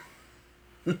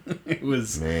 It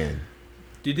was... Man.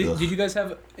 Did you guys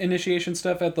have initiation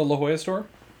stuff at the La Jolla store?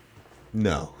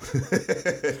 No.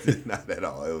 Not at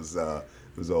all. It was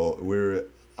all...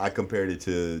 I compared it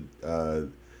to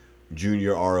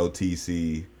junior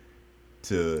ROTC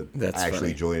to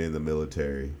actually joining the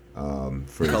military.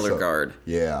 For color guard.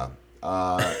 Yeah.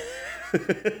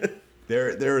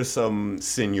 There is some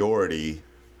seniority,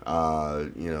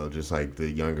 just like the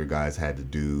younger guys had to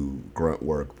do grunt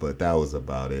work, but that was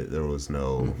about it. There was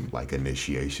no like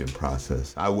initiation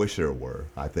process. I wish there were.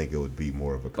 I think it would be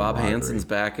more of a Bob Hansen's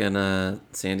back in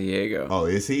San Diego. Oh,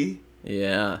 is he?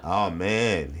 Yeah. Oh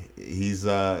man, he's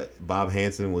Bob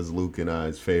Hansen was Luke and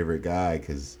I's favorite guy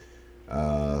because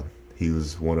he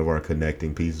was one of our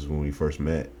connecting pieces when we first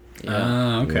met.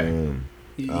 Yeah. Okay.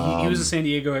 He was a San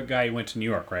Diego guy. He went to New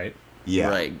York, right? Yeah.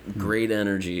 Right. Great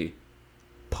energy.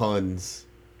 Puns.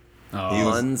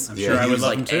 Puns. I'm sure I would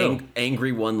love him too.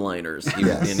 Angry one-liners.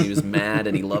 And he was mad,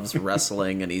 and he loves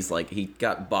wrestling, and he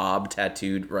got Bob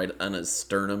tattooed right on his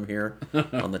sternum here,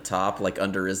 on the top, like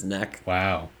under his neck.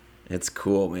 Wow. It's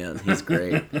cool, man. He's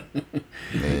great.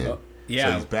 Man. Yeah.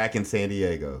 So he's back in San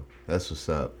Diego. That's what's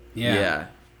up. Yeah.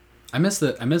 I miss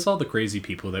all the crazy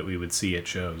people that we would see at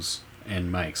shows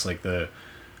and mics, like the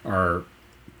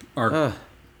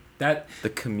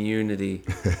community,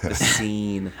 the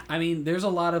scene. I mean, there's a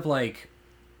lot of like,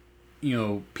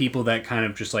 people that kind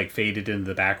of just like faded into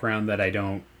the background that I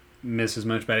don't miss as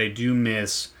much, but I do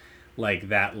miss like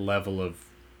that level of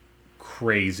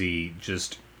crazy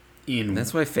just in.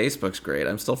 That's why Facebook's great.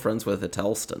 I'm still friends with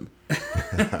Atelston.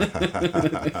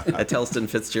 Atelston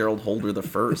Fitzgerald Holder the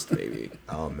First, baby.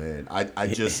 Oh man, I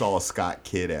just saw Scott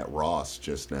Kidd at Ross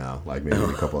just now, like maybe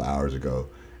a couple of hours ago.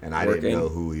 And I didn't know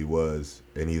who he was.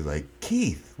 And he was like,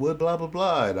 Keith, what, blah, blah,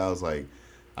 blah. And I was like,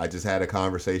 I just had a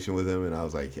conversation with him. And I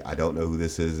was like, I don't know who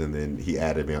this is. And then he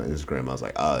added me on Instagram. I was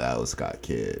like, oh, that was Scott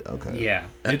Kidd. Okay. Yeah.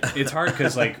 It's hard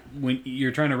because, like, when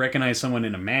you're trying to recognize someone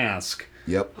in a mask,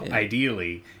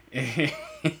 ideally.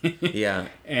 Yeah.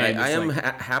 I am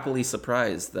happily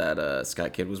surprised that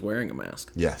Scott Kidd was wearing a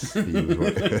mask. Yes. He was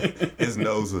wearing, his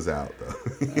nose was out, though.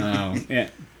 Oh, yeah.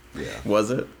 Yeah.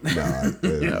 Was it? No.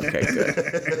 Okay,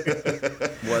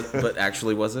 good. But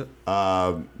actually, was it?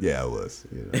 Yeah, it was.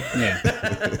 Yeah.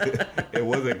 It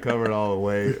wasn't covered all the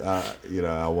way.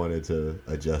 I wanted to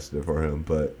adjust it for him,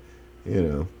 but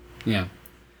Yeah.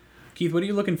 Keith, what are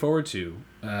you looking forward to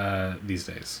these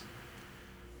days?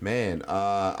 Man,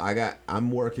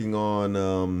 I'm working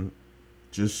on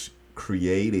just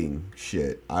creating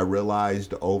shit. I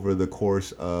realized over the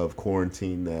course of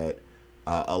quarantine that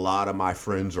a lot of my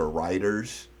friends are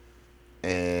writers,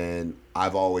 and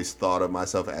I've always thought of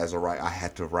myself as a writer. I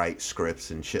had to write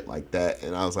scripts and shit like that,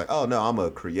 and I was like, oh no, I'm a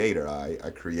creator. I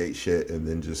create shit and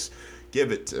then just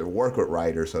give it to work with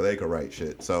writers so they can write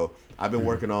shit. So I've been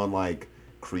working on like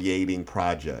creating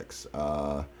projects,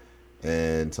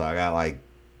 and so I got like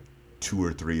 2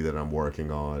 or 3 that I'm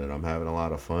working on, and I'm having a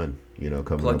lot of fun. Coming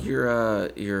Plug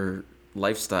up. your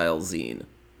lifestyle zine.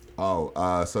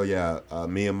 Oh, so yeah,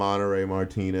 me and Monterey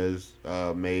Martinez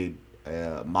made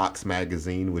Mox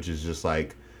Magazine, which is just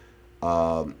like,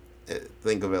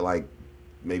 think of it like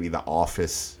maybe The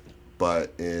Office,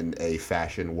 but in a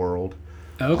fashion world.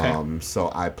 Okay.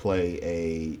 So I play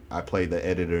the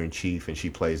editor-in-chief, and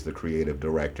she plays the creative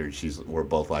director. We're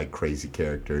both like crazy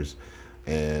characters,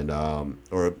 and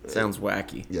sounds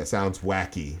wacky. Yeah, sounds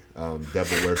wacky.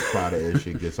 Devil Wears Prada-ish.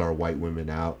 It gets our white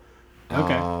women out.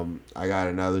 Okay. I got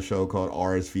another show called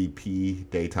RSVP,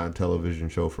 daytime television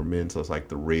show for men, so it's like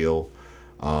The Real,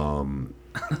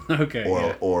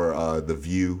 okay, or The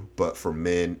View, but for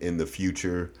men in the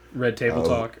future. Red Table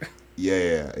Talk.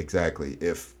 Yeah, exactly.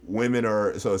 If women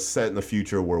are so it's set in the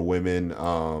future where women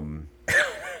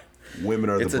women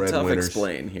are It's the a tough breadwinners.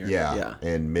 explain here. Yeah, Yeah.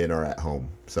 and men are at home.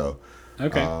 So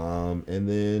Okay. and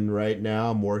then right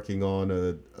now I'm working on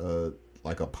a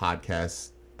like a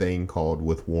podcast thing called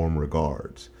With Warm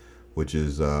Regards, which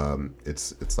is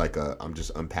it's like I'm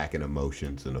just unpacking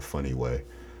emotions in a funny way,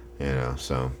 you know.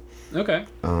 So Okay.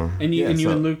 And you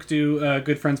so- and Luke do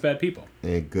Good Friends, Bad People.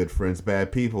 and good friends,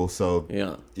 bad people. So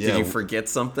Yeah. Yeah. Did you forget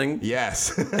something?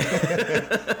 yes,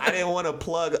 I didn't want to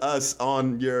plug us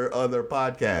on your other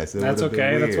podcast. It That's would've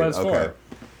been okay. That's what weird.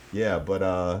 it's for. Yeah,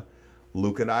 but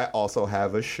Luke and I also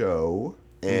have a show,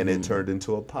 and it turned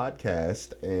into a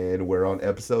podcast, and we're on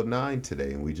episode 9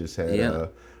 today, and we just had Yeah.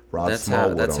 Rob That's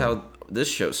Smallwood how on. this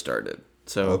show started.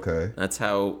 So Okay.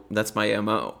 that's my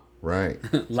MO. Right.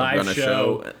 Live run a show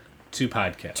show, to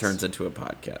podcast. turns into a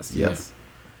podcast. Yes.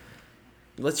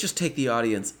 Let's just take the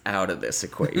audience out of this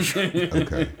equation.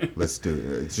 Okay. Let's do it.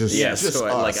 It's just Yeah, just so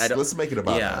us. I don't, Let's make it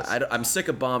about us. I'm sick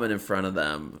of bombing in front of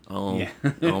them. Yeah.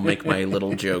 I'll make my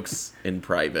little jokes in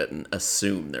private and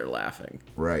assume they're laughing.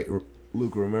 Right.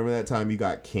 Luke, remember that time you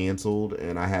got canceled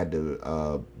and I had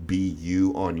to be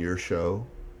you on your show?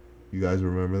 You guys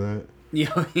remember that?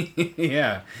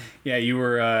 Yeah. You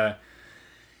were.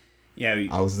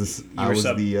 I was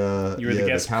the You were the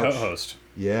guest couch. co-host.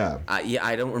 Yeah.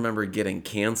 I don't remember getting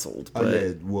canceled, Oh, but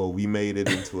yeah. Well, we made it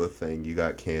into a thing. You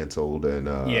got canceled, and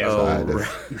Yeah. so I had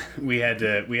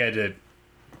to, We had to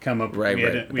come up. Right, we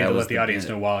had right. to, we had That to was let the the audience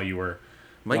bit. know while you were.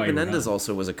 Mike while you were Menendez gone.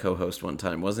 also was a co-host one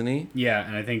time, wasn't he? Yeah,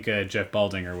 and I think Jeff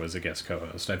Baldinger was a guest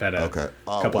co-host. I've had a Okay.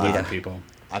 Oh, couple wow. different people.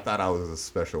 I thought I was a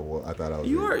special one. I thought I was.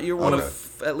 You're one Okay.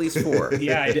 of at least 4.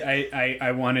 Yeah,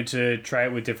 I wanted to try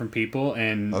it with different people,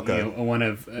 and Okay. you know, one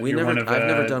of I've you're one of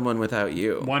never done one without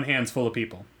you. one hand's full of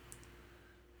people.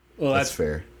 Well, That's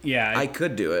fair. Yeah, I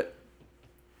could do it.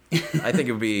 I think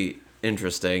it would be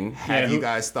interesting. Have who- you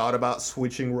guys thought about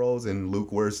switching roles and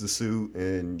Luke wears the suit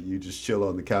and you just chill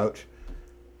on the couch?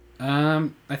 I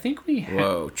think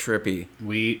Whoa, trippy.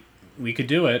 we could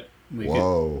do it. We could,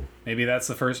 Whoa. maybe that's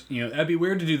the first. You know, that'd be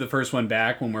weird to do the first one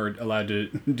back when we're allowed to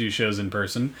do shows in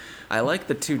person. I like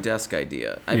the 2-desk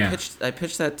idea. I Yeah.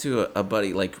 pitched that to a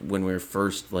buddy like when we were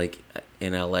first like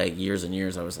in LA years and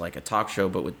years. I was like a talk show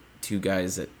but with 2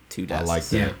 guys at 2 I desks. like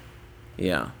that. Yeah.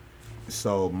 Yeah.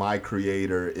 So my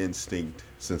creator instinct,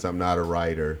 since I'm not a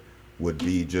writer, would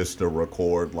be just to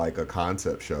record like a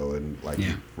concept show and like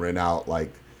Yeah. rent out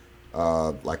like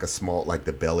a small like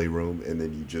the belly room, and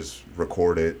then you just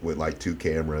record it with like 2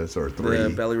 cameras or 3. The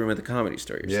belly room at the Comedy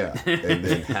Store. You're saying. Yeah, and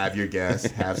then have your guests,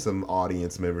 have some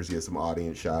audience members, get some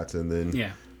audience shots, and then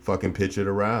Yeah. fucking pitch it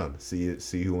around. See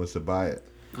who wants to buy it.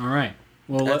 All right.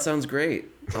 Well, That sounds great.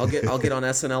 I'll get on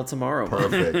SNL tomorrow. Mom.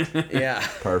 Perfect. Yeah.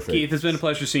 Perfect. Keith, it's been a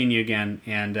pleasure seeing you again,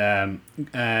 and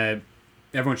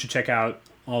everyone should check out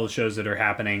all the shows that are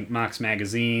happening. Mox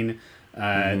Magazine,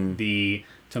 the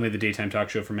Tell Me the Daytime Talk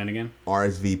Show for Men again.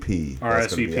 RSVP.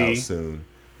 That's gonna be out RSVP. soon.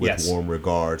 With Yes. warm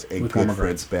regards and With good warm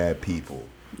friends, bad people.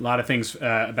 A lot of things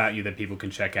about you that people can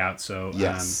check out. So,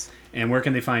 Yes. and where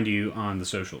can they find you on the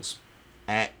socials?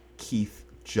 At Keith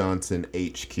Johnson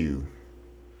HQ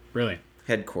Really?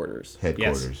 Headquarters.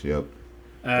 headquarters. Yep.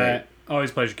 Great.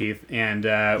 Always a pleasure, Keith. And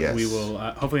Yes. we will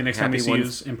hopefully next time we Happy see you one-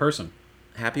 is in person.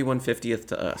 Happy 150th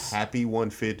to us. Happy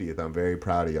 150th. I'm very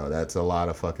proud of y'all. That's a lot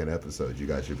of fucking episodes. You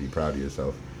guys should be proud of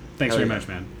yourself. Thanks Hell very yeah. much,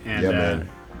 man. And Yeah, man.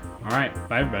 all right,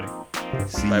 bye everybody.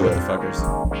 See Bye, ya. what the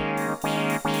fuckers.